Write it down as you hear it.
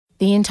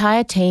The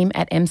entire team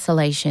at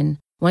Emsolation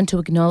want to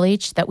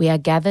acknowledge that we are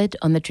gathered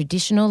on the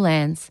traditional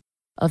lands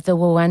of the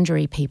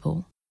Wurundjeri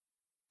people.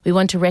 We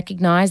want to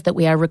recognise that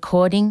we are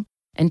recording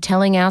and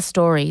telling our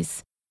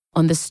stories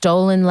on the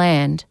stolen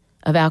land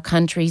of our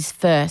country's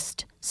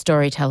first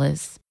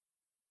storytellers.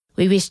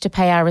 We wish to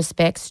pay our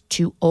respects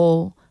to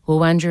all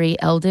Wurundjeri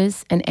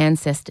elders and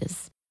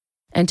ancestors,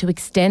 and to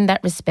extend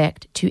that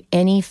respect to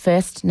any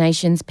First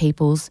Nations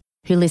peoples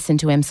who listen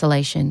to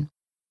Emsolation.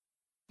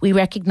 We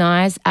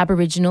recognise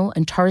Aboriginal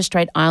and Torres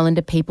Strait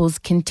Islander people's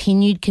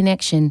continued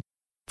connection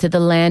to the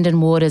land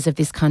and waters of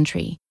this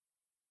country,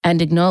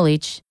 and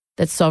acknowledge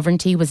that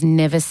sovereignty was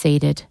never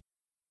ceded.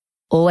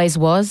 Always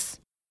was,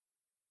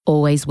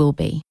 always will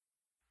be.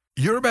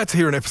 You're about to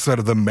hear an episode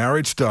of The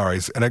Marriage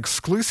Diaries, an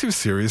exclusive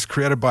series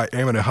created by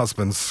Em and her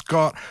husband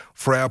Scott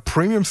for our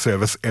premium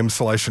service,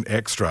 Emsolation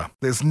Extra.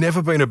 There's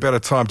never been a better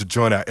time to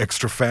join our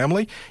Extra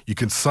family. You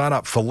can sign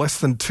up for less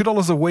than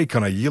 $2 a week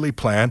on a yearly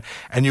plan,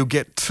 and you'll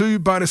get 2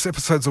 bonus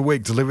episodes a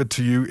week delivered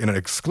to you in an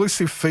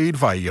exclusive feed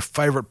via your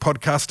favourite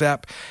podcast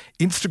app,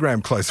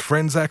 Instagram close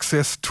friends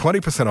access,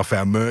 20% off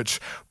our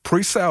merch,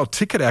 pre-sale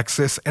ticket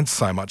access, and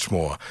so much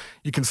more.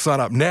 You can sign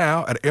up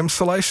now at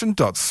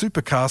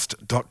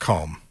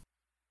emsolation.supercast.com.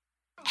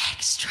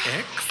 Extra.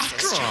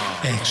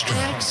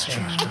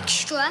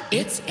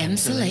 It's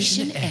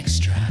Emsolation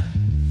Extra.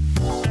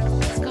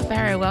 Scott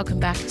Barrow, welcome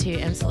back to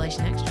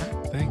Emsolation Extra.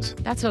 Thanks.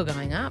 That's all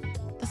going up.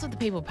 That's what the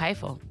people pay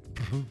for.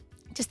 Mm-hmm.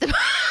 Just the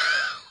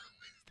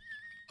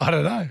I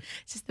don't know.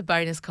 it's just the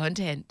bonus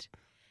content.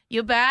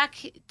 You're back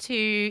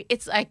to,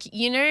 it's like,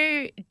 you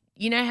know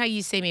how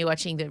you see me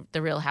watching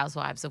the Real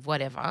Housewives of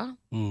whatever,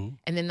 and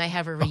then they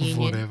have a reunion.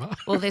 Whatever.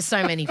 Well, there's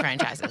so many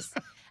franchises.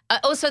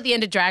 Also, at the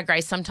end of Drag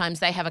Race, sometimes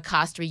they have a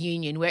cast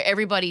reunion where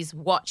everybody's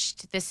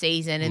watched the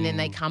season and then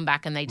they come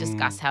back and they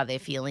discuss how they're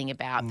feeling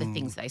about the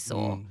things they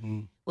saw.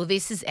 Well,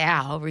 this is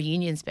our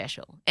reunion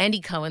special.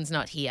 Andy Cohen's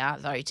not here,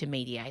 though, to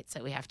mediate,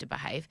 so we have to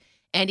behave.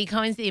 Andy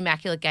Cohen's the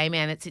immaculate gay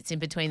man that sits in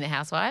between the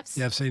housewives.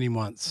 Yeah, I've seen him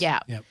once. Yeah.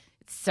 Yep.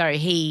 So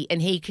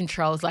he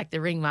controls like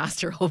the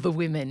ringmaster of all the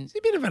women. He's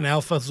a bit of an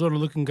alpha sort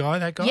of looking guy,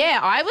 that guy. Yeah,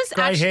 I was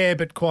Grey hair,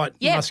 but quite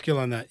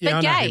muscular and that. Yeah,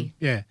 but I know gay. him.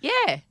 Yeah.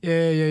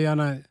 Yeah. I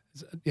know.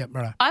 Yeah,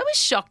 right. I was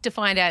shocked to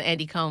find out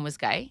Andy Cohen was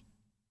gay.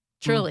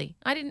 Truly.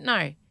 I didn't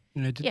know.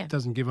 You know, it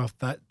doesn't give off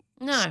that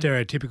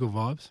stereotypical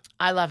vibes.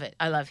 I love it.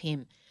 I love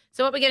him.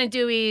 So what we're going to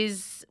do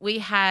is we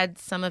had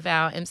some of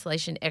our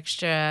Emsolation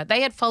Extra,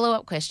 they had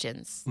follow-up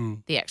questions,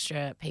 the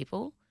extra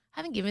people.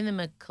 I haven't given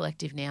them a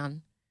collective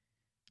noun.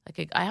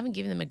 I haven't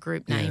given them a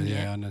group name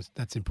yet. Yeah, I know.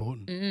 That's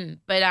important.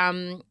 But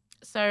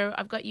so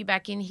I've got you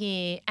back in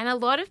here, and a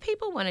lot of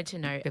people wanted to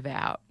know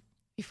about,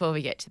 before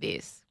we get to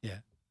this.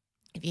 Yeah.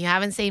 If you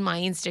haven't seen my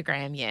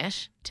Instagram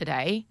yet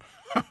today,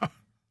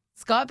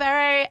 Scott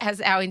Barrow has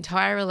our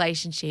entire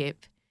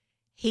relationship.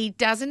 He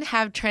doesn't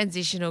have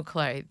transitional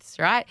clothes,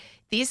 right?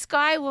 This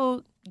guy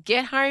will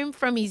get home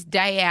from his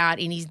day out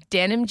in his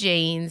denim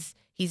jeans,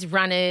 his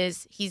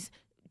runners, his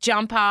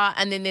jumper,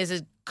 and then there's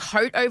a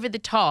coat over the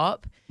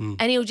top,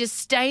 and he'll just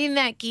stay in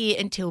that gear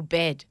until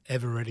bed.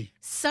 Ever ready.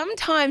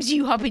 Sometimes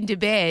you hop into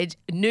bed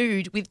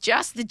nude with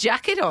just the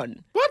jacket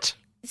on. What?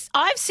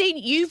 I've seen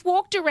you've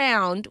walked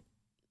around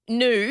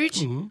nude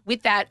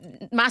with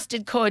that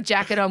mustard cord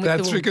jacket on.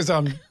 That's because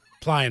I'm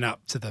playing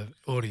up to the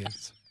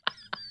audience.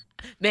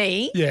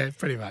 Me? Yeah,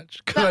 pretty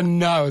much. Because I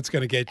know it's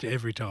going to get you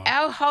every time.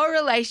 Our whole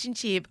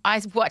relationship,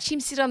 I watch him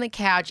sit on the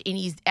couch in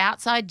his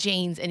outside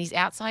jeans and his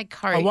outside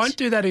coat. I won't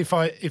do that if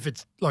I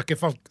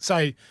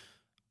say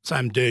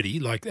I'm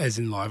dirty, like as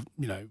in live,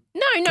 No,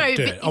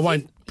 dirt. I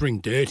won't bring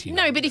dirty.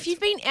 No, but if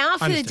you've been out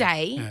for the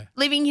day,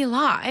 living your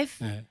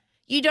life,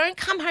 you don't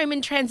come home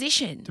and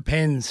transition.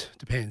 Depends.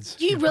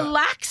 You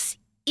relax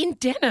in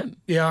denim.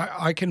 Yeah,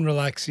 I can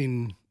relax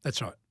in.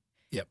 That's right.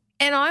 Yep.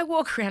 And I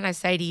walk around, I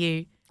say to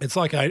you, it's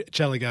like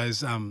Charlie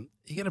goes, you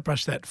got to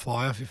brush that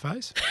fly off your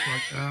face.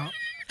 Like,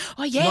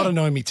 oh yeah, not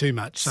annoy me too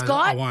much. So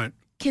Scott I won't.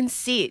 Can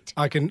sit.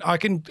 I can.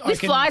 With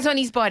flies on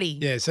his body.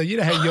 Yeah. So you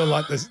know how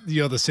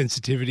you're the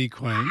sensitivity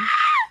queen.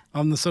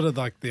 I'm the sort of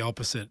like the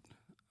opposite,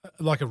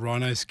 like a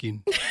rhino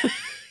skin.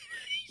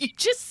 You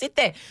just sit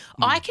there.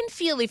 I can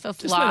feel if a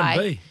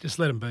fly. Just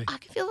let him be. I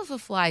can feel if a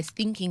fly is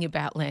thinking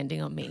about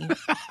landing on me.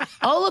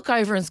 I'll look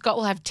over and Scott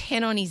will have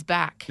 10 on his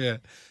back. Yeah.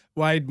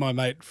 Wade, my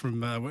mate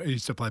from who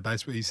used to play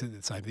baseball, he said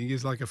the same thing.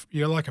 He's like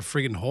you're like a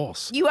friggin'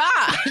 horse. You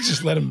are.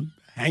 Just let them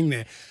hang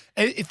there.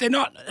 If they're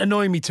not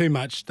annoying me too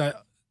much,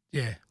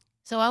 yeah.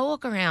 So I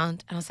walk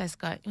around and I'll say,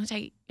 Scott, you want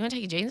to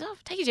take your jeans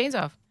off? Take your jeans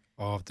off.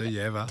 Oh, do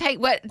you ever?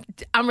 Take what?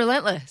 I'm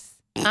relentless,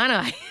 aren't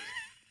I?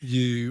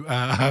 You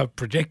are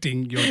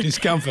projecting your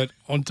discomfort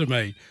onto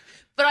me.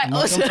 But I'm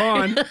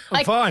fine.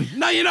 I'm fine.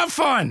 No, you're not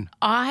fine.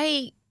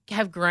 I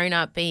have grown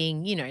up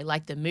being,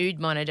 like the mood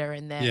monitor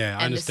and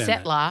the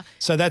settler. That.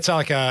 So that's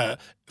like a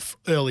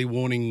early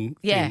warning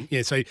thing.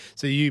 Yeah.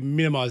 So you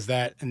minimise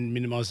that and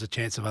minimise the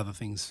chance of other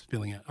things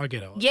spilling out. I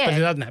get it. Yeah. But it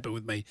doesn't happen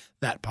with me,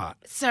 that part.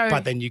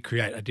 But then you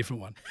create a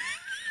different one.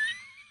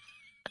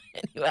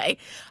 Anyway,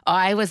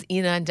 I was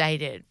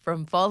inundated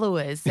from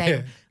followers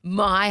saying,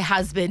 my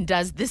husband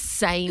does the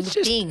same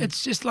thing.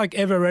 It's just like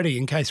ever ready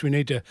in case we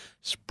need to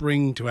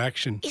spring to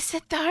action. Is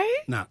it though?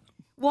 No.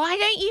 Why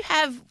don't you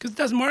have... Because it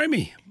doesn't worry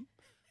me.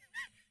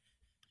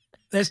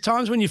 There's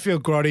times when you feel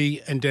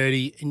grotty and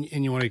dirty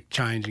and you want to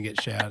change and get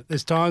showered.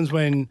 There's times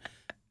when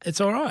it's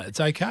all right. It's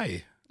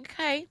okay.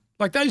 Okay.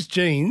 Like those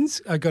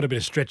jeans, I got a bit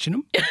of stretch in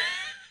them,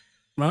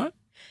 right?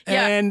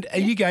 Yeah. And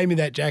you gave me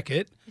that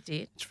jacket. I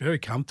did. It's very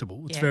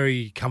comfortable. It's Yeah.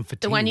 very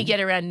comforting. The one you get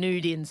around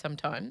nude in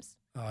sometimes.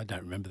 Oh, I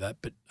don't remember that,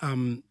 but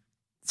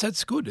so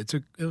it's good.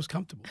 It was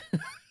comfortable.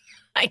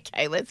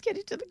 Okay, let's get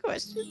into the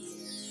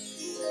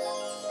questions.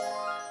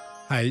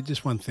 Hey,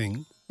 just one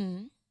thing.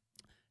 Mm-hmm.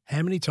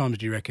 How many times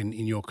do you reckon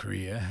in your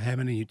career, how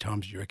many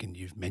times do you reckon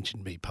you've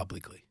mentioned me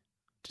publicly?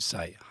 Just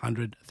say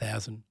 100,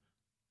 1,000,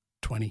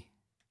 20,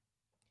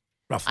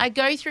 roughly. I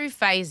go through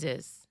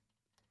phases.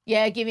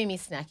 Yeah, give me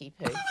snacky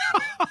poo.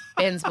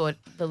 Ben's bought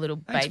the little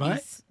Thanks,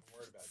 babies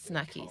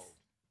snackies.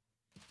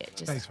 Yeah,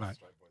 just, Thanks,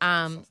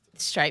 mate.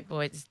 Straight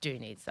boys do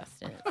need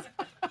sustenance.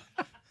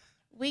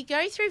 We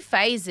go through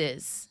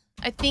phases.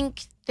 I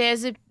think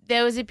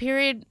there was a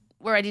period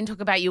where I didn't talk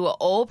about you at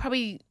all.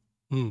 Probably,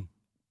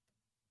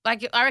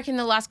 like I reckon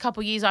the last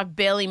couple of years I've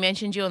barely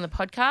mentioned you on the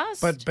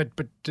podcast.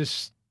 But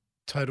just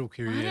total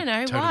career. I don't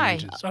know total why.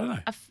 mentions. I don't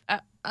know.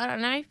 I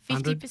don't know,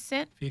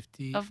 50%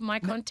 50 of my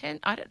content.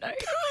 I don't know.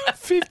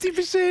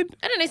 50%.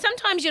 I don't know.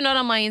 Sometimes you're not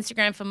on my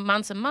Instagram for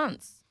months and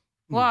months.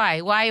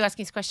 Why? Why are you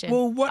asking this question?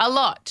 Well, a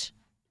lot.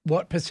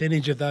 What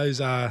percentage of those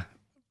are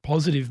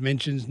positive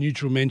mentions,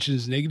 neutral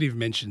mentions, negative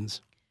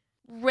mentions?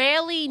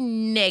 Rarely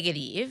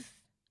negative,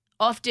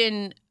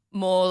 often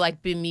more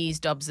like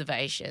bemused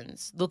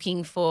observations,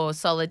 looking for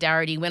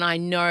solidarity when I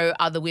know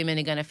other women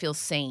are going to feel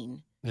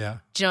seen. Yeah.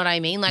 Do you know what I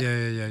mean? Like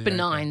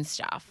benign okay.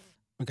 stuff.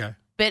 Okay.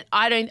 But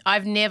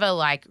I've never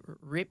like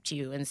ripped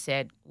you and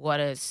said, what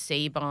a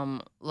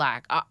C-bomb.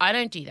 Like, I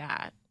don't do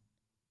that.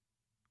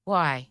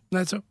 Why?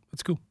 No,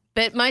 that's cool.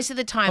 But most of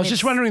the time I was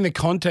just wondering the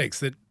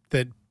context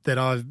that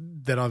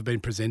I've been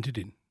presented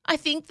in. I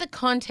think the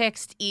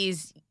context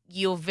is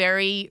you're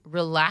very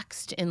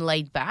relaxed and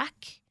laid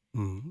back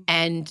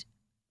and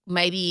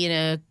maybe in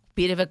a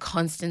bit of a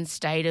constant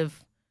state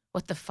of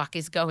what the fuck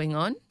is going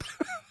on.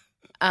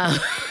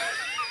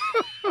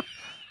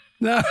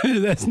 No,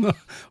 that's not.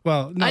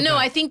 Well, not I know. that.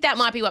 I think that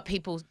might be what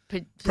people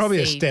probably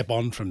perceive. a step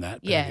on from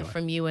that. Yeah, anyway.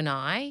 from you and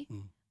I.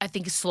 I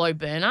think a slow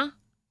burner.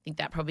 I think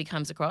that probably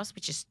comes across,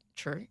 which is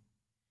true.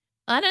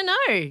 I don't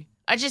know.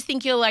 I just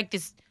think you're like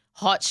this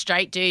hot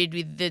straight dude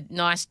with the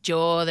nice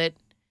jaw that,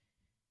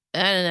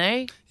 I don't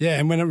know. Yeah,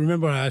 and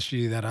remember I asked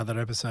you that other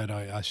episode,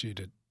 I asked you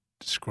to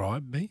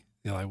describe me.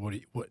 You're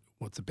like,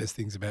 what's the best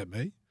things about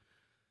me?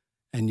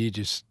 And you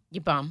just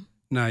Your bum.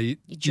 no, Your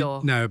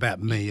jaw. you know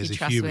about me You're as a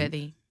trustworthy.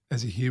 human.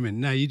 As a human,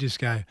 no, you just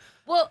go.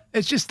 Well,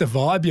 it's just the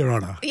vibe you're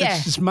on. Yeah.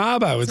 It's just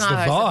Marbo. It's the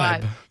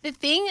vibe. The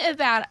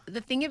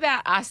thing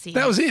about us is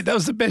That was it. That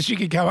was the best you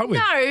could come up with.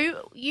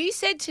 No, you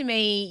said to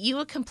me you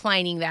were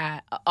complaining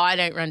that I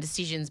don't run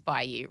decisions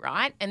by you,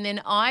 right? And then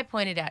I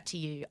pointed out to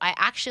you I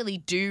actually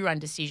do run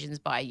decisions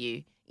by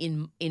you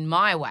in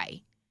my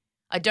way.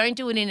 I don't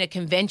do it in a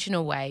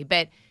conventional way,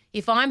 but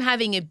if I'm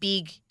having a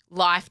big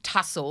life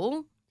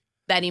tussle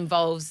that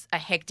involves a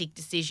hectic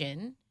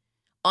decision,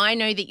 I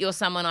know that you're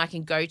someone I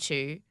can go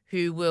to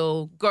who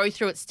will go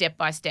through it step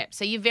by step.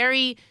 So you're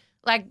very,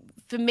 like,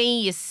 for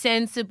me, you're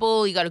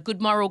sensible, you got a good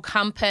moral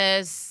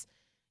compass,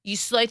 you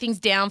slow things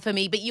down for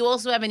me, but you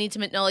also have an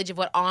intimate knowledge of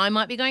what I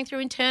might be going through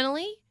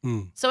internally.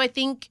 So I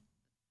think,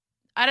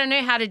 I don't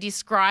know how to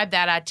describe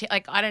that.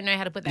 I don't know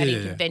how to put that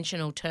in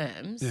conventional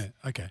terms. Yeah,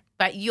 okay.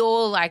 But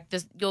you're like,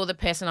 you're the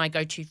person I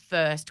go to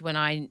first when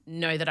I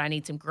know that I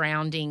need some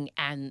grounding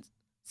and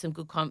some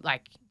good, do you know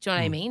what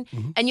I mean?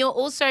 Mm-hmm. And you're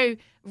also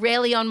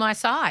rarely on my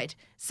side.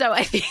 So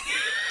I think.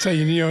 So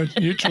you're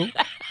neutral.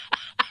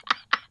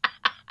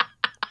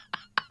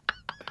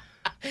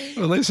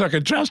 Well, at least I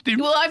can trust him.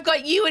 Well, I've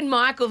got you and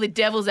Michael, the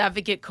devil's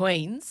advocate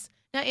queens.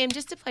 Now, Em,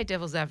 just to play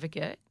devil's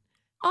advocate.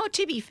 Oh,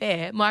 to be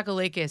fair, Michael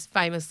Lucas,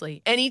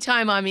 famously,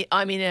 anytime I'm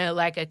in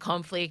a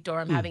conflict or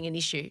I'm having an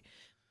issue,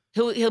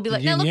 he'll be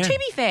like, now, look, to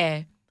be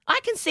fair, I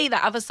can see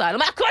the other side. I'm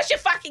like, of course you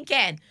fucking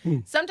can.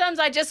 Sometimes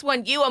I just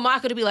want you or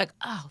Michael to be like,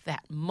 oh,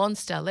 that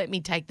monster, let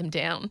me take them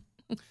down.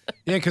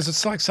 Yeah, because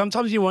it's like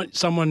sometimes you want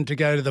someone to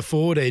go to the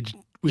forward edge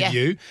with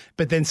you,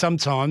 but then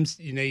sometimes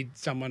you need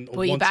someone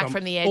pull you back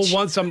from the edge. Or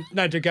want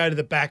to go to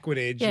the backward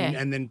edge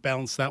and then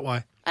balance that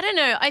way. I don't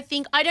know.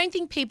 I don't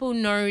think people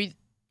know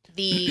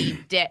the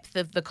depth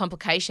of the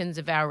complications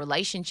of our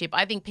relationship.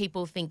 I think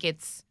people think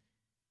it's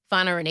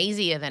funner and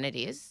easier than it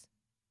is.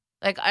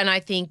 And I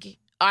think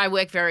I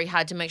work very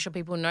hard to make sure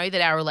people know that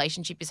our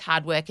relationship is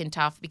hard work and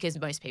tough because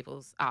most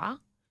people's are.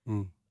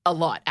 A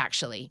lot,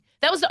 actually.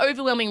 That was the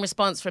overwhelming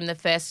response from the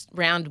first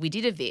round we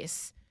did of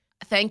this.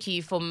 Thank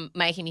you for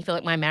making me feel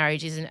like my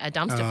marriage isn't a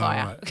dumpster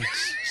fire. Right.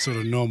 It's sort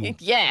of normal.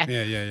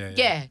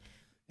 Yeah.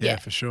 Yeah,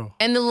 for sure.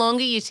 And the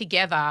longer you're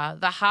together,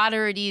 the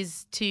harder it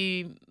is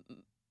to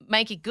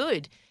make it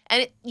good.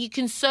 And you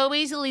can so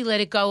easily let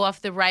it go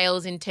off the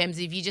rails in terms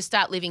of you just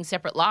start living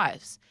separate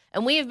lives.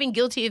 And we have been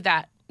guilty of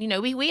that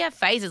we have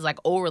phases like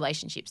all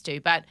relationships do,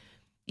 but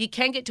you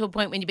can get to a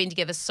point when you've been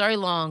together so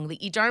long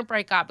that you don't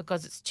break up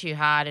because it's too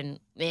hard and,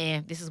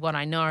 this is what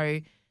I know.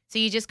 So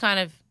you just kind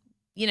of,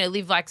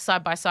 live like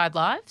side-by-side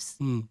lives.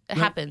 It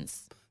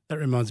happens. That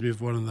reminds me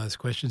of one of those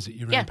questions that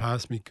you ran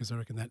past me because I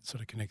reckon that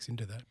sort of connects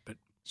into that. But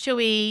shall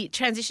we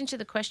transition to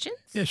the questions?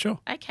 Yeah, sure.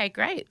 Okay,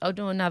 great. I'll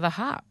do another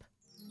harp.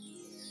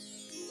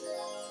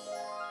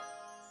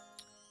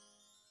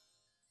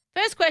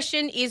 First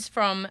question is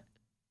from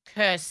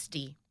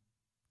Kirsty.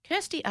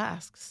 Kirsty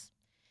asks,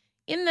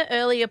 in the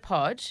earlier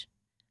pod,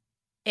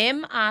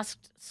 Em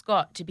asked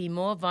Scott to be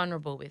more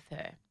vulnerable with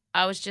her.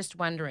 I was just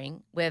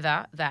wondering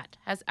whether that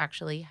has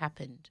actually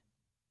happened.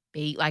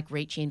 Be like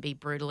reach in, be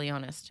brutally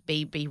honest,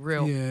 be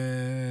real.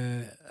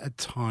 Yeah, a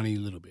tiny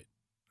little bit,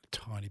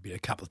 a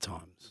couple of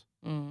times.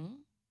 Mm.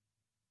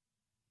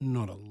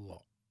 Not a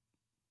lot.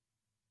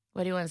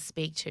 What do you want to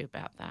speak to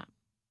about that?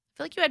 I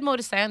feel like you had more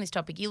to say on this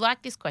topic. You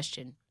like this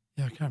question.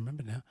 Yeah, I can't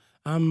remember now.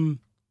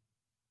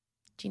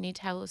 Do you need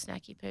to have a little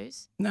snacky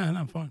poos? No,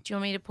 I'm fine. Do you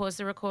want me to pause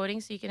the recording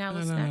so you can have a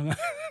little No. snack?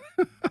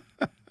 Do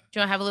you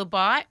want to have a little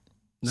bite?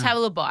 Just No. have a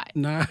little bite.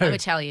 No. I'm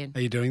Italian.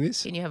 Are you doing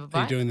this? Can you have a Are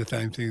bite? you doing the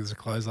same thing as the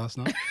clothes last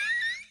night?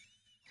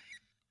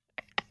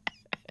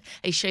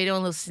 Are you sure you're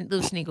doing a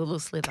little sniggle, a little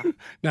slither?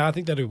 No, I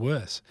think that'd be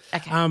worse.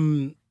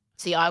 Okay.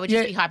 See, I would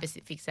just be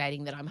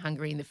hyperfixating that I'm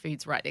hungry and the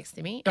food's right next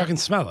to me. I can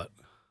smell it.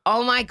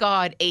 Oh, my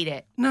God, eat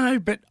it. No,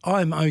 but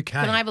I'm okay.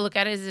 Can I have a look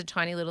at it? Is it a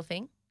tiny little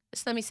thing?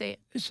 Just let me see it.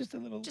 It's just a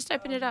little. Just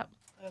open it up.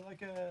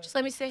 Like a. Just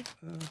let me see.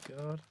 Oh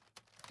God.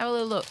 Have a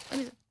little look. Let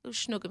me, little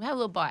schnook. Have a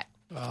little bite.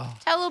 Oh.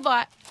 Have a little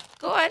bite.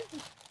 Go on.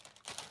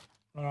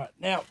 All right.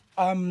 Now,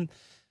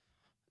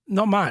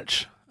 not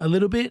much. A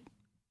little bit.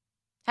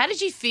 How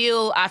did you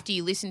feel after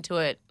you listened to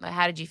it? Like,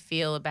 how did you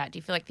feel about? Do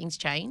you feel like things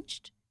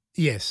changed?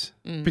 Yes.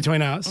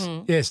 Between us.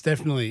 Yes,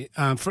 definitely.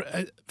 For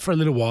a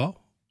little while.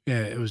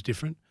 Yeah, it was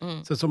different.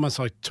 So it's almost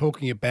like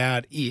talking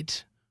about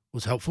it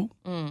was helpful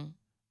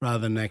rather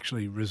than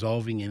actually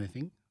resolving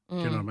anything. Do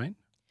you know what I mean?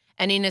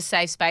 And in a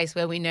safe space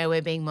where we know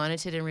we're being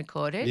monitored and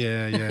recorded.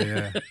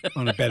 Yeah.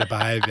 On a better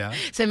behaviour.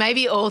 So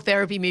maybe all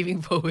therapy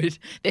moving forward,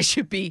 there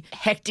should be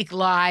hectic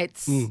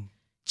lights,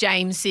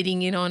 James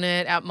sitting in on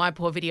it, my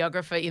poor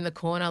videographer in the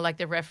corner like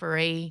the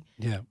referee,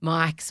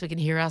 mics, we can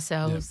hear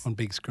ourselves. On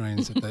big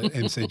screens at the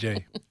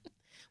MCG.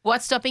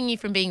 What's stopping you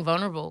from being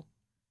vulnerable?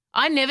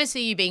 I never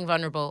see you being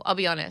vulnerable, I'll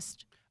be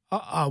honest.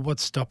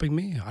 What's stopping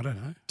me? I don't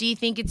know. Do you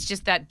think it's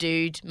just that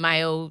dude,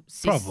 male,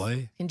 cis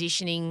Probably.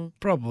 conditioning?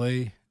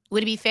 Probably.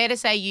 Would it be fair to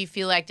say you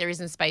feel like there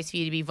isn't space for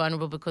you to be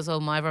vulnerable because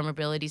all my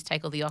vulnerabilities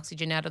take all the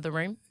oxygen out of the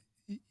room?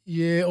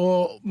 Yeah,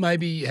 or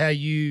maybe how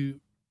you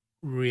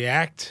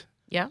react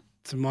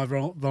to my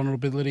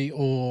vulnerability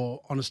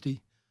or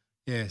honesty.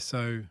 Yeah,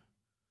 so.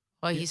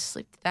 Oh, you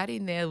slipped that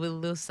in there with a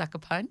little sucker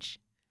punch.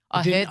 I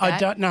I heard that. I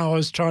don't know. I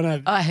was trying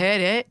to. I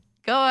heard it.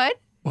 Go on.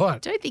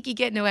 What? Don't think you're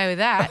getting away with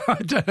that. I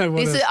don't know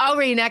what I'll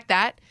reenact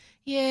that.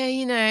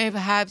 Yeah,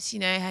 perhaps,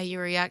 how you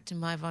react to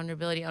my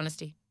vulnerability,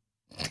 honesty.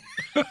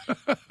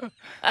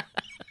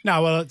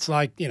 No, well, it's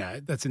like,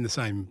 that's in the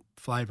same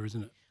flavour,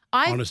 isn't it?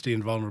 Honesty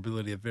and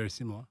vulnerability are very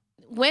similar.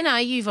 When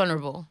are you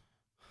vulnerable?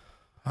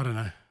 I don't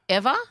know.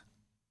 Ever?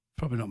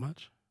 Probably not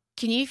much.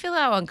 Can you feel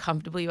how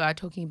uncomfortable you are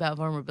talking about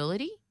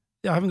vulnerability?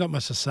 Yeah, I haven't got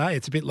much to say.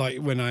 It's a bit like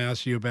when I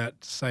asked you to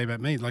say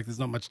about me, like there's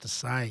not much to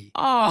say.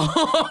 Oh.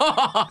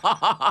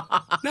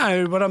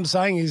 No, what I'm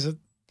saying is that,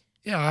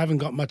 I haven't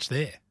got much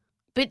there.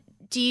 But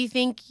do you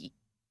think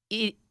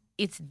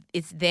it's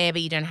there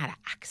but you don't know how to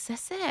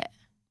access it?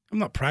 I'm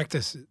not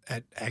practiced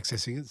at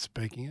accessing it,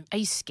 speaking it. Are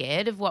you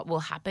scared of what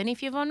will happen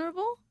if you're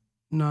vulnerable?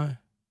 No. Have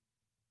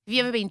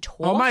you ever been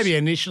taught? Oh, maybe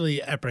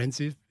initially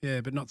apprehensive,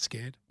 but not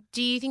scared.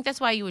 Do you think that's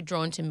why you were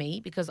drawn to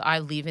me, because I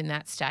live in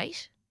that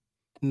state?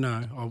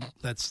 No,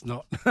 that's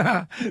not.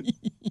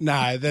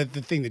 No, the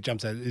thing that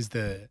jumps out is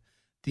the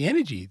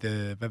energy,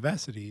 the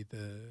vivacity,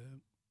 the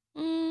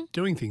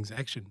doing things,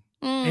 action,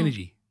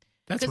 energy.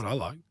 That's what I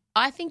like.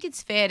 I think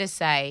it's fair to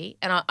say,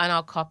 and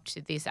I'll cop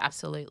to this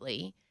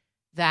absolutely,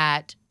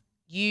 that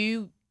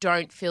you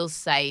don't feel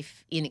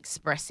safe in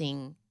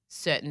expressing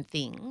certain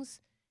things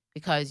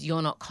because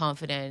you're not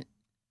confident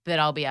that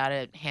I'll be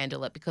able to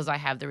handle it because I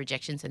have the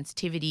rejection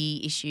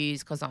sensitivity issues,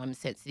 because I'm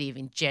sensitive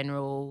in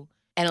general.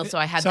 And also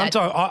I have that.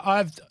 Sometimes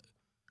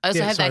I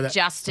also have that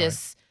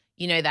justice,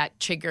 that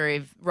trigger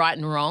of right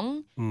and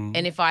wrong.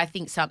 And if I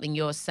think something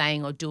you're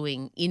saying or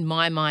doing in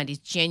my mind is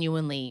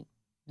genuinely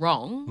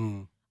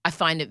wrong, I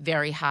find it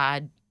very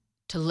hard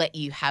to let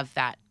you have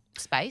that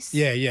space.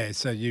 Yeah.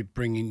 So you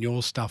bring in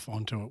your stuff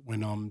onto it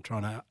when I'm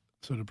trying to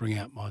sort of bring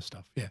out my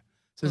stuff. Yeah.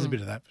 So there's a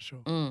bit of that for sure.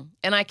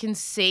 And I can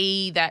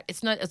see that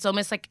it's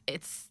almost like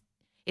it's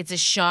a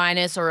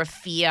shyness or a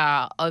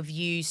fear of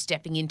you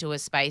stepping into a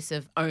space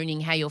of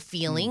owning how you're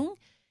feeling.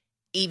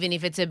 Even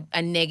if it's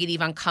a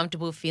negative,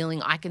 uncomfortable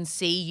feeling, I can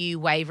see you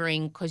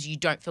wavering because you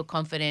don't feel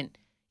confident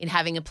in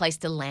having a place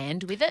to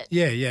land with it.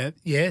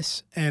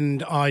 Yes.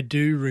 And I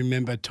do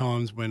remember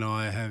times when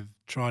I have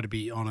tried to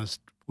be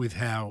honest with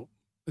how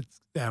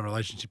our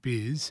relationship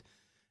is,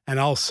 and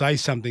I'll say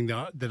something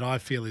that I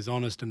feel is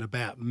honest and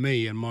about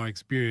me and my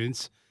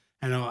experience,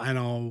 and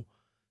I'll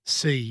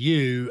see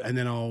you, and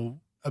then I'll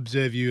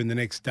observe you in the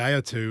next day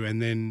or two,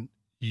 and then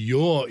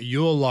you're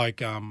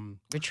like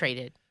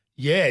retreated.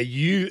 Yeah,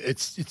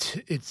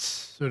 it's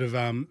sort of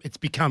it's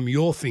become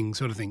your thing,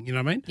 sort of thing. You know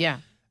what I mean? Yeah.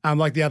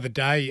 Like the other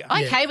day.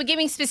 Okay, we're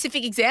giving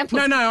specific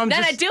examples. No, no,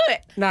 do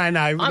it. No.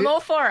 I'm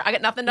all for it. I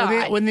got nothing to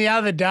hide. When the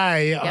other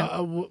day,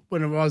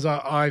 when it was,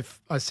 I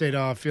said,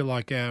 I feel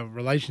like our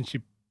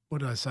relationship. What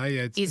did I say?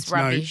 It's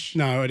rubbish.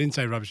 No, I didn't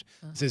say rubbish.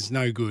 I said it's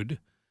no good.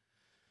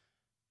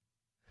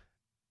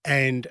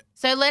 And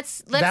so let's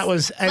that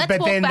was, let's but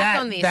walk then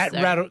back on this.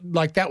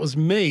 That was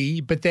me,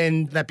 but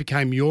then that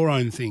became your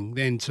own thing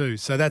then too.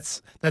 So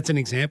that's an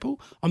example.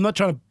 I'm not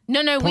trying to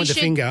point we the should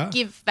finger.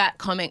 Give that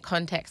comment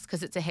context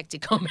because it's a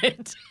hectic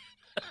comment.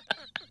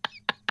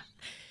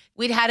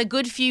 We'd had a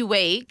good few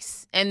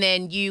weeks and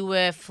then you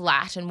were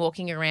flat and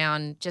walking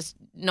around just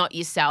not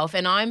yourself,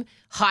 and I'm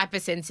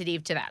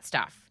hypersensitive to that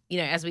stuff,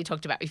 as we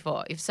talked about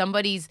before. If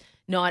somebody's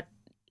not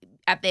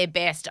at their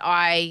best,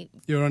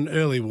 You're on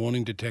early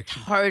warning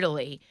detection.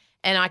 Totally.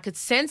 And I could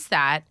sense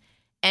that.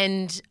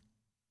 And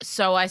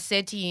so I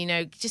said to you,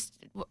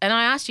 and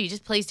I asked you,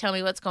 just please tell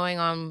me what's going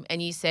on.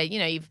 And you said,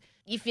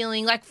 you're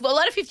feeling like a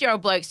lot of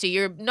 50-year-old blokes do.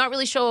 You're not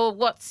really sure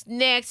what's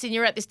next, and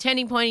you're at this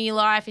turning point in your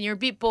life and you're a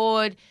bit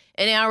bored,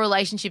 and our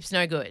relationship's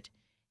no good.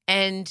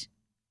 And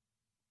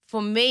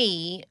for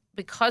me,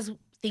 because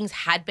things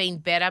had been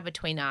better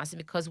between us and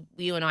because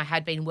you and I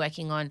had been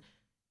working on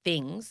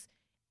things,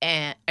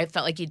 and I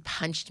felt like you'd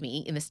punched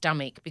me in the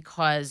stomach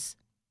because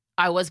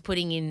I was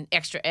putting in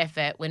extra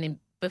effort when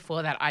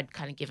before that I'd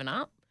kind of given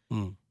up.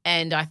 Mm.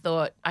 And I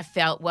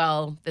felt,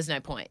 well, there's no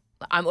point.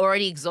 I'm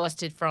already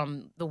exhausted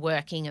from the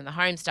working and the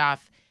home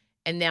stuff,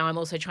 and now I'm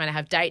also trying to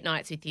have date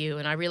nights with you.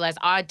 And I realized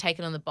I'd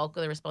taken on the bulk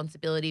of the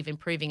responsibility of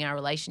improving our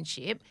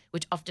relationship,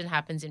 which often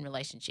happens in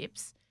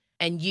relationships,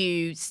 and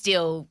you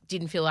still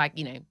didn't feel like,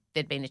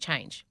 there'd been a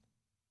change.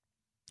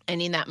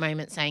 And in that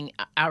moment saying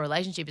our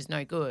relationship is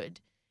no good,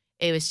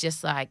 it was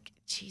just like,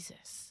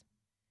 Jesus,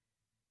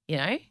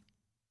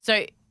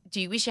 So do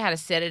you wish you had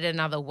said it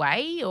another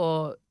way,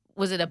 or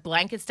was it a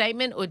blanket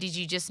statement, or did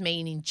you just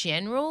mean in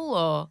general?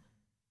 Or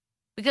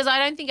because I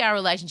don't think our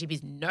relationship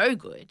is no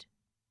good.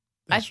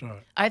 That's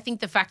right. I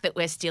think the fact that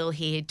we're still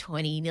here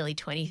nearly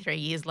 23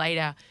 years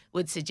later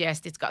would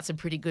suggest it's got some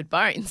pretty good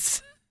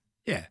bones.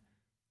 Yeah.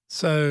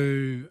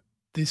 So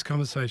this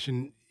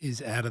conversation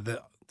is out of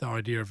the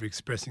idea of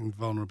expressing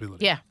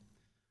vulnerability. Yeah.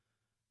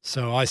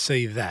 So I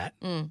see that.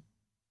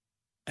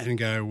 And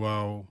go,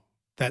 well,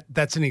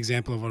 that's an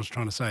example of what I was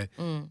trying to say.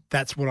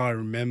 That's what I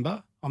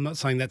remember. I'm not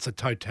saying that's a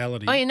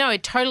totality. Oh,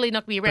 it totally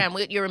knocked me around.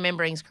 What you're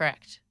remembering is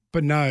correct.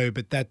 But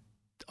that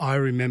I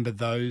remember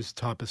those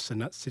type of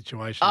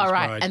situations. Oh,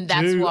 right. Where And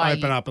that's why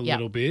open up a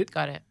little bit.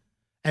 Got it.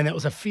 And that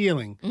was a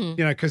feeling,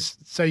 because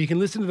so you can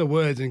listen to the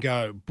words and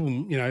go,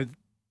 boom,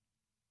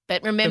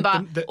 But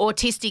remember, the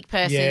autistic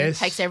person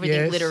takes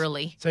everything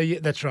literally. So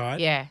that's right.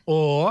 Yeah.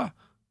 Or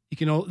you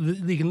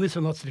can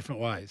listen lots of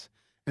different ways.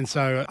 And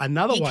so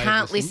another way you of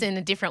can't listen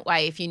a different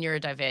way if you're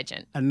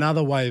neurodivergent.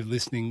 Another way of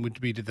listening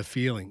would be to the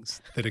feelings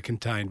that are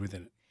contained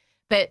within it.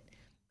 But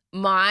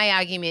my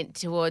argument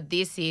toward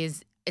this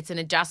is it's an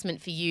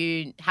adjustment for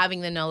you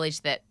having the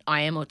knowledge that I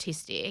am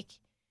autistic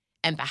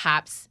and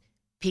perhaps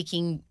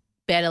picking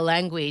better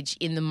language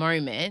in the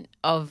moment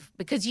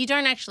because you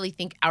don't actually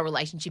think our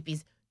relationship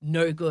is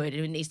no good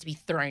and it needs to be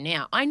thrown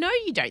out. I know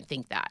you don't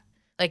think that.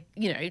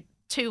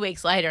 2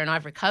 weeks later and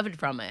I've recovered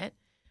from it.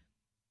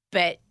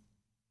 But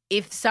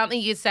if something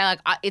you say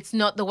it's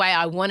not the way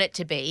I want it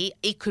to be,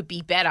 it could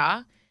be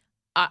better.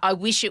 I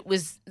wish it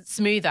was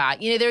smoother.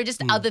 There are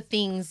just other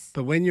things.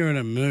 But when you're in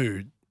a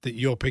mood that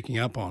you're picking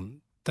up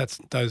on,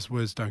 those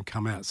words don't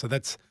come out. So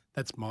that's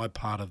my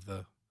part of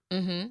the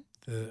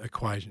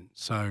equation.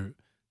 So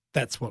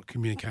that's what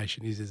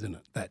communication is, isn't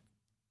it? That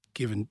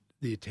given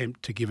the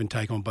attempt to give and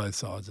take on both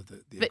sides of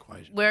the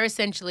equation. We're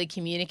essentially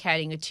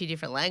communicating with two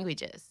different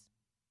languages.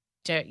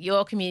 So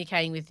you're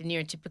communicating with the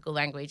neurotypical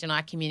language and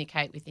I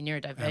communicate with the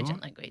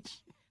neurodivergent language.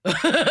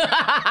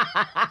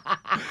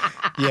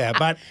 Yeah,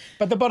 but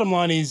the bottom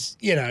line is,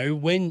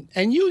 when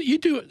and you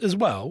do it as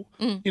well,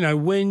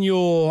 when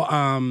you're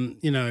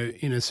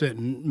in a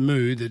certain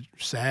mood, that's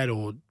sad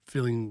or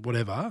feeling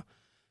whatever,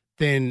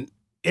 then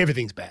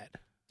everything's bad.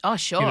 Oh,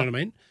 sure. You know what I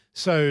mean?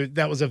 So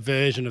that was a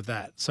version of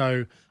that.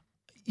 So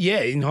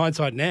yeah, in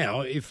hindsight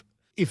now,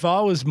 if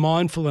I was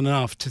mindful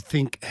enough to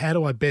think, how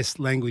do I best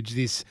language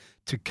this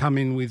to come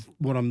in with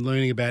what I'm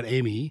learning about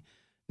Emmy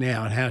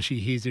now and how she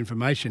hears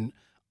information,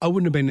 I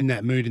wouldn't have been in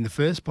that mood in the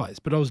first place,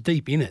 but I was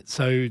deep in it.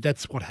 So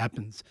that's what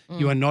happens.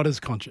 You are not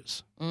as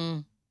conscious.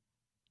 So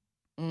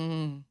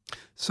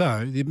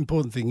the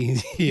important thing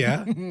is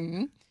here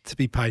to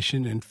be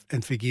patient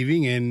and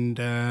forgiving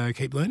and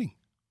keep learning.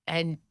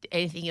 And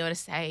anything you want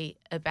to say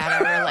about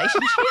our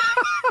relationship?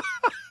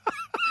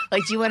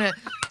 Do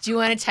you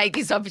want to take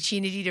this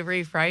opportunity to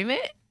reframe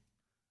it?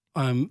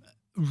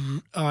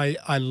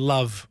 I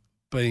love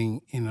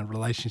being in a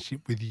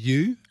relationship with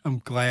you. I'm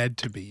glad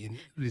to be in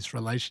this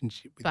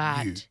relationship with you.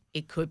 But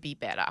it could be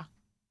better.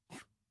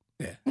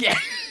 Yeah. Yeah.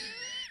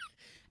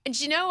 And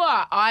do you know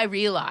what? I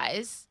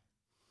realise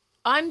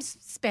have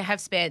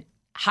spent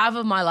half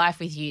of my life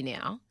with you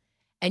now,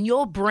 and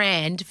your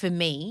brand for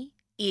me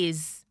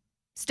is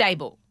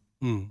stable.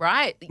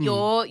 Right?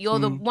 You're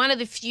the one of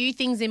the few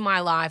things in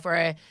my life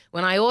where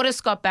when I order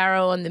Scott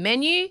Barrow on the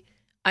menu,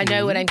 I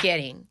know what I'm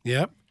getting.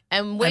 Yep.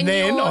 And when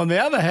then on the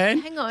other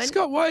hand, hang on.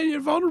 Scott, why are you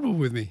vulnerable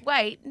with me?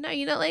 Wait, no,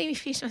 you're not letting me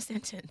finish my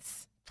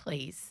sentence,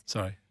 please.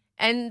 Sorry.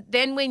 And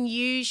then when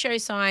you show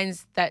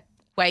signs that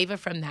waver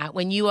from that,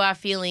 when you are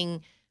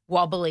feeling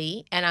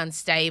wobbly and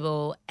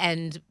unstable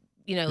and,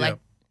 like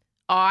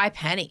I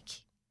panic.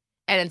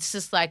 And it's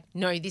just like,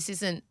 no, this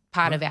isn't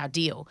part of our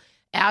deal.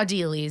 Our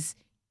deal is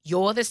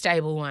you're the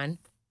stable one,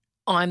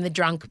 I'm the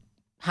drunk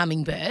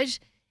hummingbird,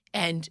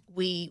 and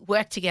we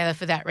work together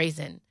for that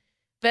reason.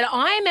 But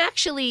I'm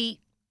actually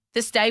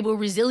the stable,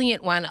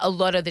 resilient one a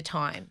lot of the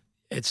time.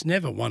 It's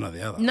never one or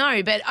the other.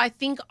 No, but I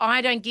think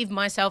I don't give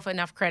myself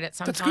enough credit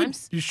sometimes.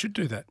 That's good. You should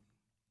do that.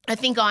 I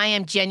think I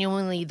am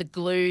genuinely the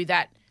glue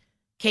that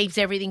keeps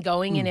everything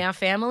going in our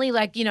family.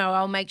 Like,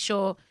 I'll make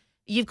sure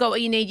you've got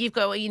what you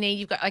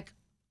need,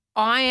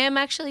 I am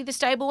actually the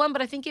stable one,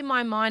 but I think in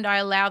my mind I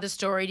allow the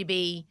story to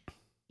be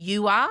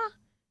you are.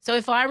 So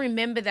if I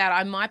remember that,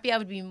 I might be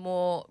able to be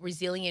more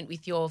resilient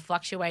with your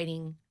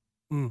fluctuating.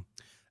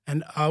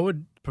 And I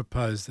would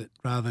propose that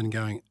rather than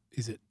going,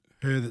 is it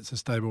her that's a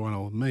stable one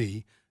or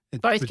me?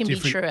 Both can be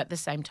true at the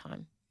same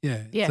time.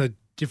 Yeah. So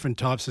different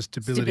types of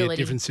stability. At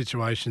different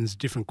situations,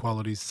 different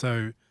qualities.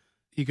 So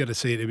you got to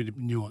see it a bit of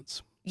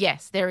nuance.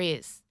 Yes, there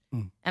is.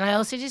 And I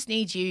also just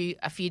need you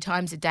a few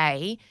times a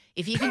day.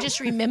 If you can just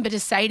remember to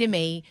say to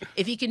me,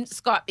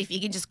 Scott, if you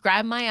can just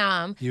grab my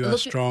arm. You are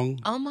strong,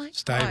 oh my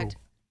stable. God.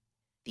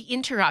 The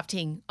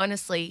interrupting,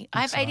 honestly.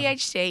 I have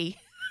ADHD.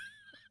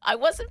 I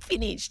wasn't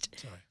finished.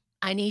 Sorry.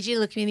 I need you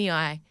to look me in the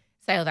eye,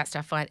 say all that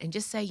stuff fine, and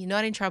just say you're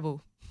not in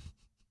trouble.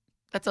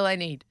 That's all I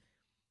need.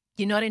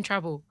 You're not in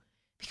trouble.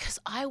 Because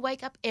I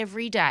wake up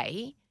every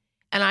day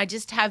and I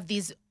just have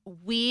this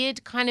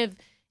weird kind of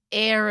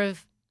air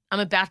of I'm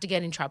about to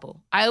get in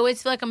trouble. I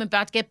always feel like I'm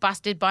about to get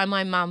busted by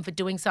my mum for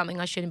doing something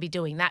I shouldn't be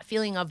doing. That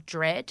feeling of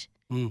dread.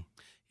 You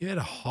had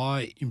a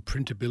high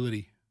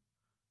imprintability.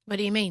 What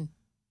do you mean?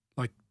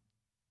 Like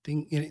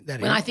when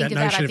I think of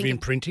that, I think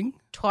imprinting.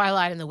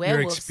 Twilight and the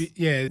Werewolves.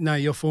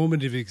 Your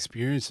formative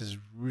experiences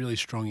really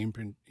strong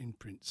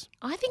imprints.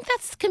 I think that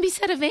can be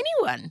said of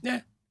anyone.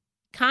 Yeah.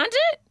 Can't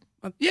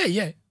it?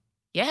 Yeah.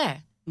 Yeah.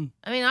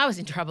 I mean, I was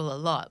in trouble a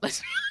lot.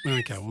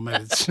 Okay, well,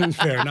 maybe it's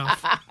fair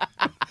enough.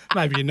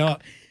 Maybe you're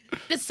not.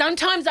 But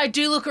sometimes I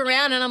do look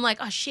around and I'm like,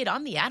 oh, shit,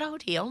 I'm the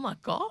adult here. Oh, my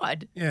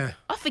God. Yeah.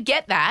 I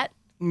forget that.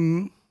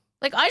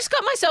 Like, I just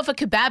got myself a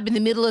kebab in the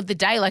middle of the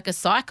day like a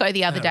psycho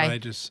the other day.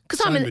 Outrageous.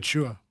 So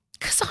mature.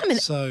 Because I'm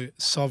so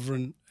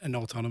sovereign and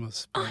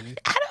autonomous. I'm an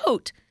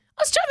adult.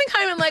 I was driving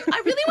home and like, I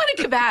really want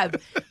a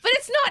kebab, but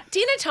it's not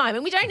dinner time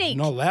and we don't eat.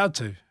 Not allowed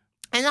to.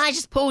 And I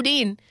just pulled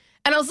in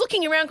and I was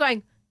looking around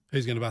going,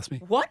 who's going to bust me?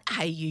 What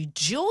are you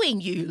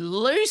doing, you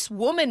loose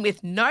woman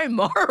with no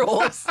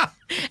morals?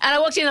 And I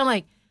walked in and I'm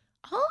like,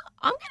 oh,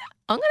 I'm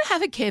gonna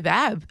have a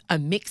kebab, a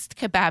mixed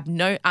kebab,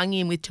 no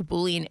onion with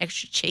tabbouleh and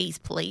extra cheese,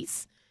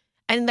 please.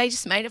 And they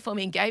just made it for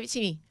me and gave it to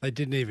me. They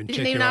didn't even check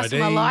your ID. ask for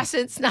my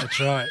license. No. That's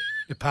right.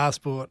 Your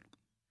passport,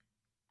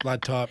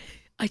 blood type.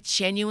 I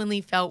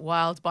genuinely felt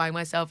wild buying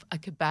myself a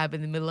kebab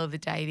in the middle of the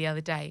day the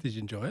other day. Did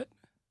you enjoy it?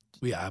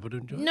 Were you able to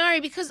enjoy it? No,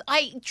 because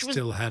I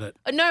still had it.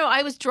 No,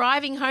 I was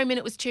driving home and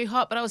it was too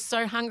hot, but I was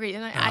so hungry.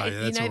 And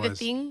the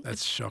thing.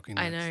 That's shocking.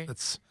 I know.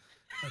 That's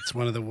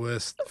one of the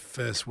worst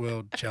first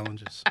world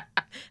challenges.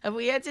 Have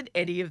we answered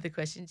any of the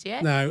questions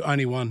yet? No,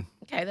 only one.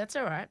 Okay, that's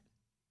all right.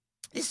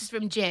 This is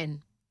from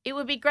Jen. It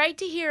would be great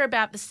to hear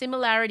about the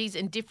similarities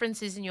and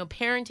differences in your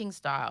parenting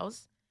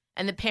styles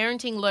and the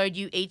parenting load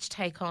you each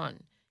take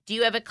on. Do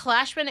you ever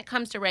clash when it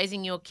comes to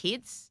raising your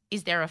kids?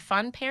 Is there a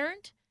fun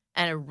parent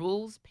and a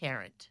rules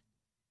parent?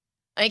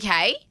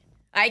 Okay.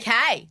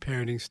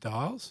 Parenting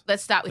styles.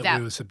 Let's start with that.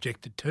 We were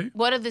subjected to.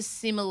 What are the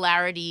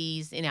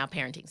similarities in our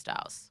parenting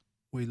styles?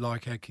 We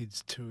like our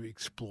kids to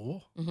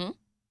explore. We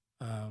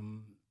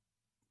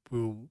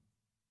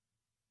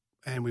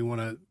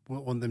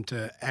want them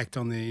to act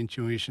on their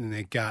intuition and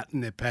their gut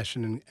and their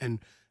passion and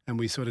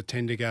we sort of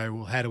tend to go,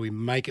 well, how do we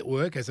make it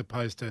work as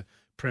opposed to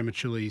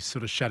prematurely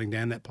sort of shutting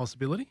down that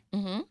possibility?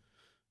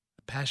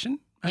 Passion.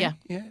 Yeah.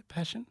 Yeah,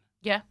 passion.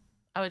 Yeah,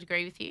 I would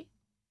agree with you.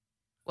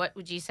 What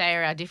would you say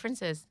are our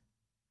differences?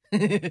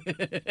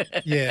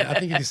 Yeah, I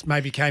think this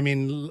maybe came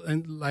in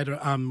later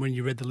when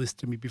you read the list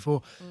to me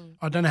before.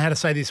 I don't know how to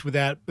say this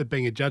without it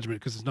being a judgment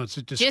because it's not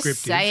so descriptive.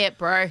 Just say it,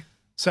 bro.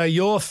 So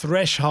your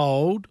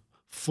threshold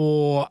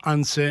for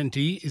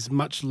uncertainty is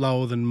much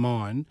lower than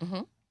mine.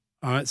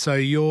 All right, so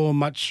you're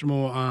much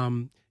more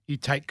you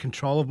take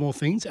control of more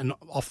things and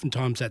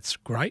oftentimes that's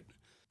great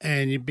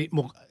and you're a bit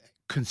more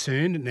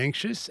concerned and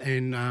anxious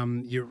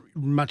and you're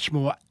much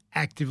more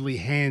actively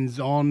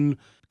hands-on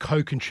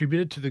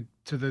co-contributor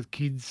to the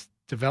kids'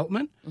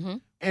 development.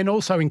 And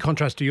also in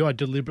contrast to you, I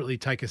deliberately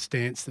take a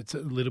stance that's a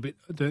little bit,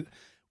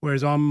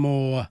 whereas I'm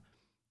more,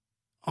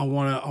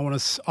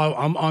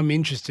 I'm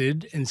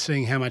interested in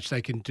seeing how much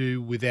they can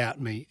do without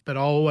me, but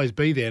I'll always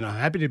be there and I'm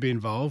happy to be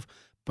involved,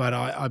 but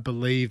I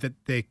believe that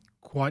they're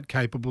quite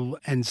capable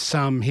and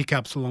some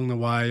hiccups along the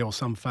way or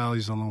some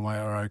failures along the way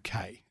are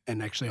okay.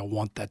 And actually I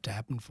want that to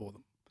happen for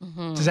them.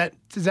 Does that?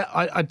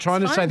 I'm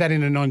trying to say that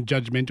in a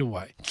non-judgmental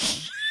way.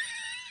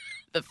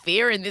 The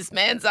fear in this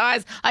man's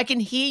eyes. I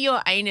can hear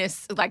your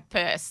anus like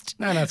pursed.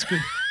 No, it's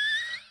good.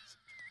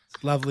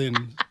 It's lovely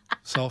and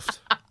soft.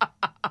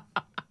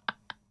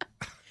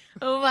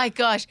 Oh my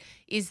gosh.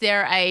 Is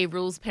there a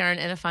rules parent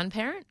and a fun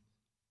parent?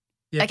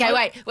 Yeah. Okay,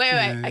 wait.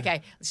 Yeah.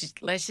 Okay,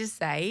 let's just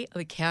say on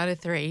the count of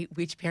 3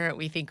 which parent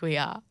we think we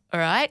are. All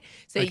right?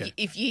 So Okay.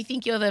 if you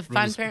think you're the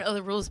fun parent or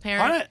the rules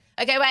parent. I don't.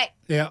 Okay, wait.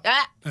 Yeah.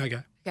 Ah, Okay.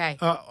 okay.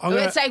 gonna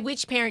Let's say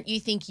which parent you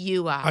think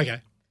you are.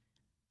 Okay.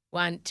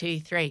 1, 2,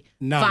 3.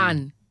 None.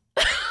 Fun.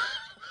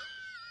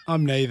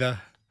 I'm neither.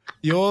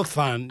 You're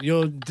fun.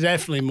 You're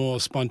definitely more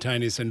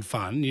spontaneous and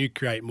fun. You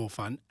create more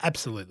fun.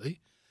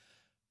 Absolutely.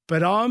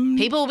 But I'm.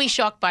 People will be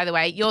shocked, by the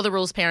way. You're the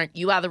rules parent.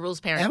 You are the rules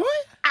parent. Am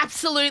I?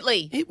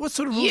 Absolutely. What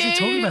sort of rules are you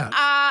talking about? You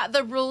are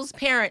the rules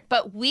parent.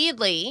 But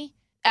weirdly,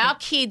 our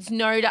kids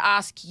know to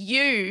ask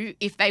you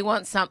if they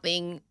want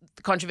something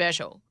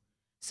controversial.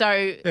 So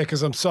Yeah,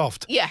 because I'm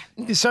soft. yeah.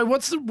 So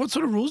what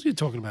sort of rules are you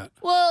talking about?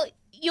 Well,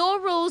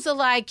 your rules are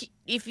like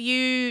if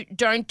you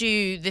don't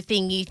do the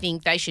thing you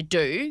think they should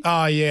do.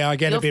 Oh yeah, I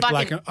get You're a bit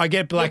black. fucking- I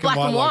get black you're and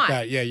white like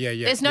that. Yeah.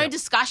 There's no yeah.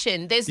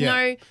 discussion. There's Yeah.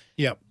 no.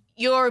 Yep.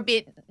 You're a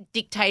bit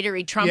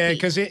dictatory, Trumpy. Yeah,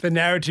 because the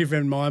narrative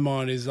in my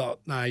mind is like,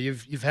 no,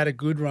 you've had a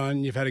good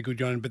run,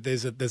 but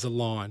there's a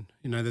line.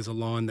 There's a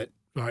line that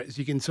right. So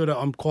you can sort of.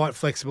 I'm quite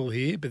flexible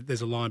here, but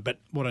there's a line. But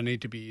what I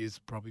need to be is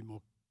probably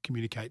more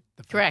communicate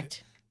the fact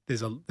Correct.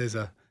 that there's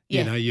a.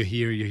 Yeah. You're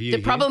here.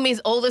 The problem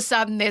is all of a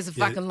sudden there's a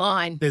fucking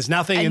line. There's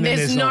nothing, and then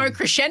there's no line.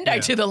 crescendo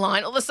Yeah. to the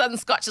line. All of a sudden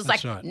Scotch is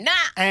That's like, right. nah.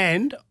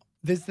 And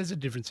there's a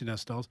difference in our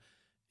styles.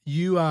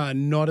 You are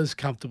not as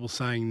comfortable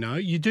saying no.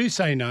 You do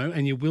say no,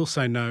 and you will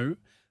say no.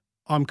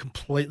 I'm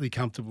completely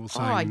comfortable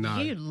saying no.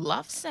 You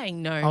love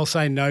saying no. I'll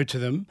say no to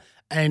them.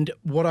 And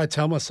what I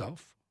tell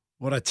myself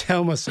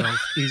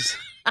is,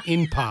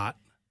 in part,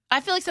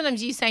 I feel like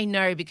sometimes you say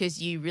no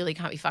because you really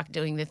can't be fucked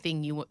doing the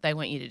thing they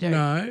want you to do.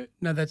 no,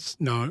 that's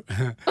no,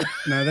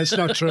 no, that's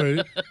not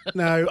true.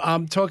 No,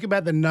 I'm talking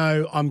about the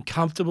no. I'm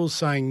comfortable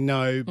saying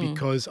no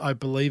because I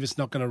believe it's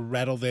not going to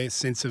rattle their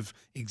sense of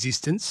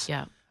existence.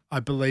 Yeah. I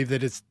believe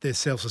that their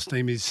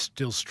self-esteem is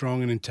still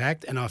strong and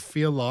intact. And I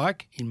feel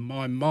like, in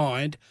my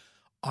mind,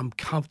 I'm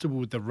comfortable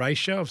with the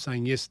ratio of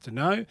saying yes to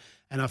no.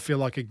 And I feel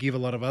like I give a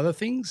lot of other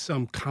things. So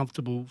I'm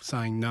comfortable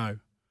saying no.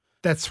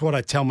 That's what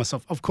I tell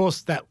myself. Of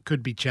course, that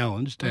could be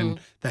challenged and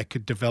that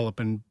could develop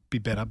and be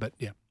better. But,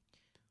 yeah.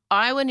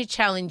 I want to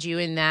challenge you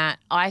in that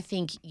I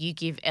think you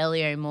give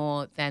Elio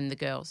more than the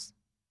girls.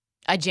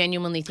 I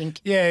genuinely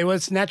think. Yeah, well,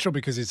 it's natural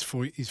because he's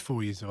 4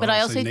 years old. But I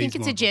so also he think needs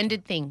it's a more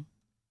gendered thing.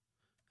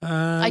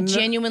 I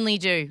genuinely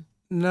do.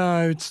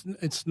 No,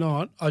 it's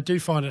not. I do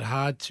find it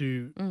hard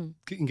to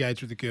engage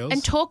with the girls.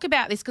 And talk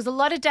about this because a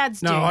lot of dads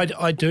do. No,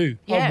 I do.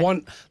 Yeah. I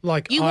want,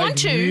 You want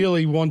to.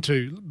 really want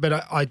to, but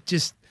I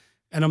just,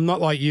 and I'm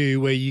not like you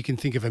where you can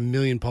think of a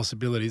million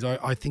possibilities.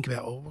 I think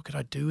about, what could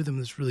I do with them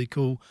that's really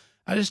cool?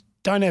 I just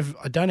don't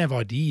have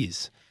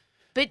ideas.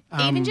 But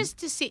even just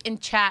to sit and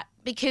chat,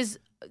 because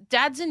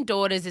dads and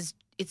daughters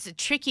it's a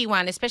tricky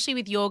one, especially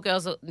with your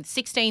girls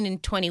 16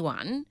 and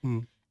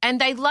 21. And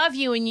they love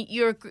you, and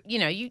you're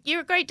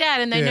a great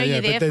dad, and they know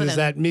you're there but for there's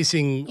them. that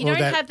missing. You don't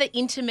have the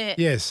intimate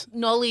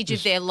knowledge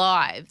of their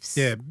lives.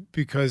 Yeah,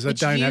 because I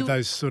don't have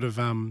those sort of.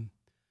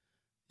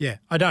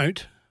 I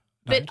don't.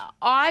 But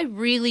I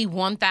really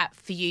want that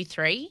for you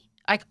 3.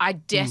 Like I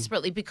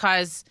desperately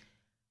because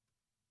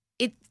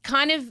it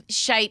kind of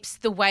shapes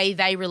the way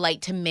they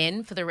relate to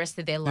men for the rest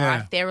of their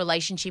life, their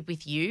relationship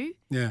with you.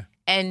 Yeah,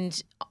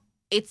 and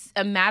it's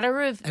a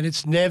matter of. And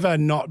it's never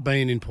not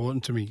been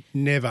important to me.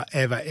 Never,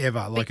 ever,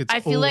 ever. Like it's. I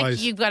feel always,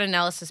 like you've got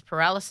analysis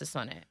paralysis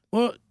on it.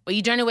 Well,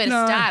 you don't know where to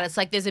start. It's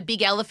like there's a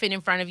big elephant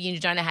in front of you and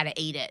you don't know how to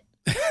eat it.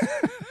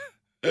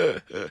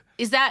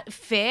 Is that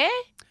fair?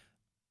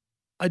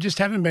 I just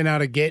haven't been able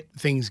to get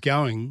things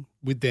going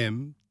with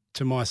them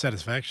to my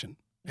satisfaction.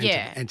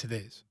 And to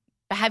theirs.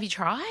 But have you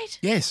tried?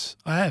 Yes,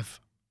 I have.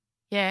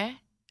 Yeah.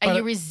 Are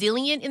you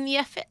resilient in the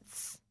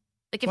efforts?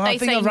 Like if they I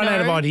think say I've run no,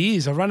 out of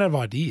ideas. I run out of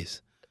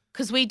ideas.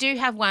 Because we do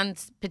have one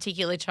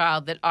particular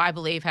child that I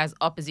believe has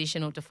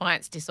oppositional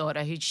defiance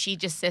disorder who she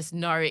just says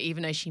no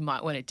even though she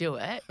might want to do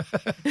it.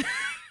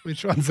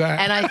 Which one's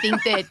that? And I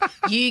think that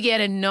you get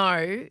a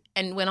no,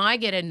 and when I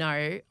get a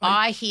no,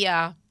 I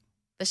hear,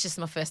 that's just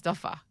my first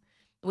offer.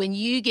 When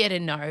you get a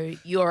no,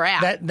 you're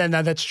out.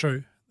 No, that's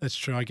true. That's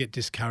true. I get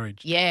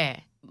discouraged. Yeah.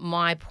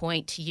 My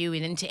point to you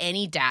and to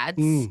any dads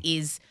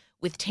is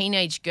with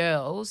teenage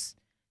girls,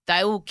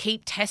 they will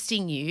keep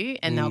testing you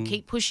and they'll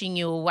keep pushing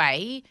you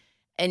away.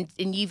 And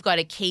you've got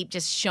to keep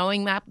just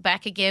showing up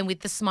back again with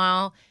the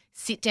smile,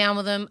 sit down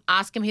with them,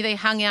 ask them who they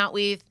hung out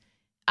with,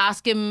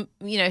 Ask them,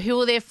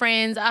 who are their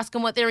friends, ask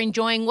them what they're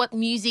enjoying, what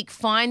music,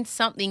 find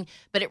something.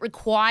 But it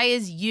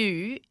requires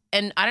you,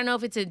 and I don't know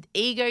if it's an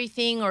ego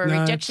thing or a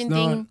rejection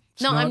thing.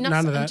 I'm not.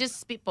 I'm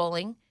just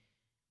spitballing.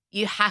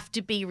 You have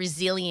to be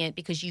resilient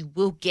because you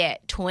will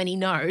get 20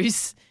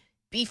 no's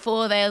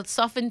before they'll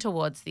soften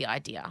towards the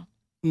idea.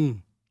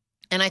 Mm.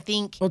 And I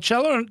think... Well,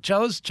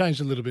 Chella's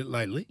changed a little bit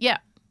lately. Yeah.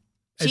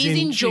 She's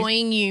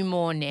enjoying you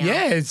more now.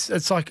 Yeah, it's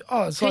like,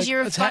 oh, it's like... Because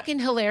you're a fucking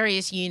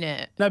hilarious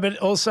unit. No, but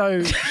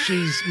also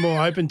she's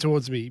more open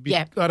towards me.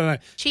 Yeah. I don't know.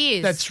 She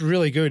is. That's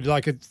really good.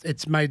 Like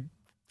it's made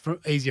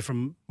easier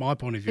from my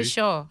point of view. For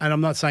sure. And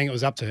I'm not saying it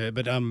was up to her,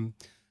 but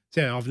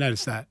yeah, I've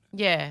noticed that.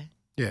 Yeah.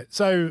 Yeah.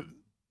 So,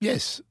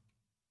 yes,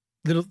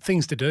 little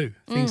things to do,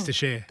 things to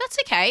share. That's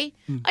okay.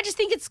 I just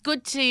think it's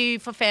good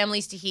for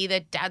families to hear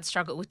that dads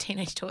struggle with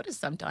teenage daughters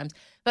sometimes.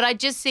 But I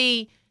just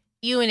see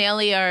you and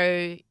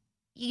Elio,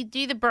 you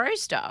do the bro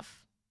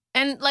stuff.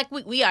 And like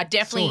we are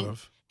definitely, Sort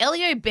of.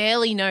 Elio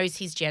barely knows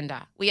his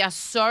gender. We are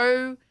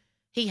so,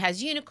 he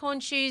has unicorn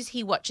shoes,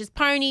 he watches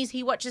ponies,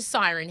 he watches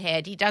Siren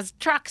Head, he does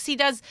trucks, he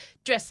does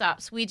dress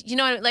ups.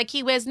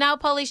 He wears nail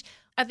polish.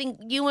 I think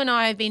you and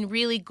I have been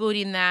really good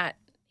in that.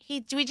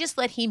 We just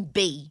let him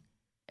be.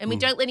 And we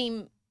don't let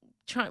him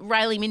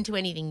rail him into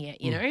anything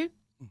yet, you know?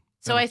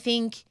 So I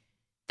think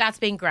that's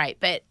been great.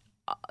 But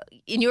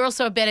and you're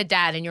also a better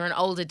dad and you're an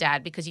older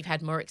dad because you've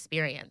had more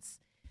experience.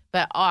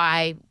 But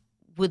I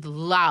would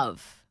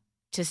love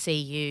to see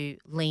you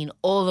lean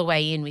all the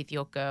way in with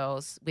your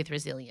girls with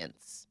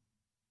resilience.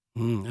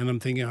 And I'm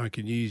thinking I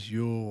can use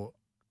your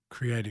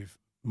creative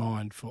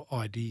mind for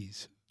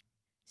ideas.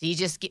 So you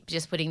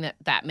just putting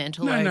that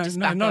mental No, load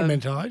not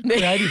mental load.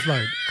 Creative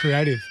load.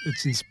 Creative.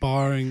 It's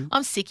inspiring.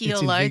 I'm sick of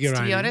your loads,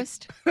 to be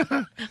honest.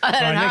 I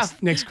don't know.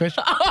 Next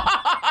question.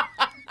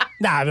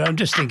 But I'm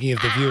just thinking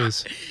of the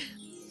viewers.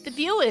 The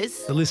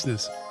viewers? The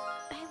listeners.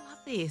 They love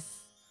this.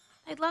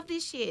 They love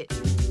this shit.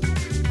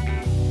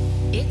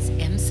 It's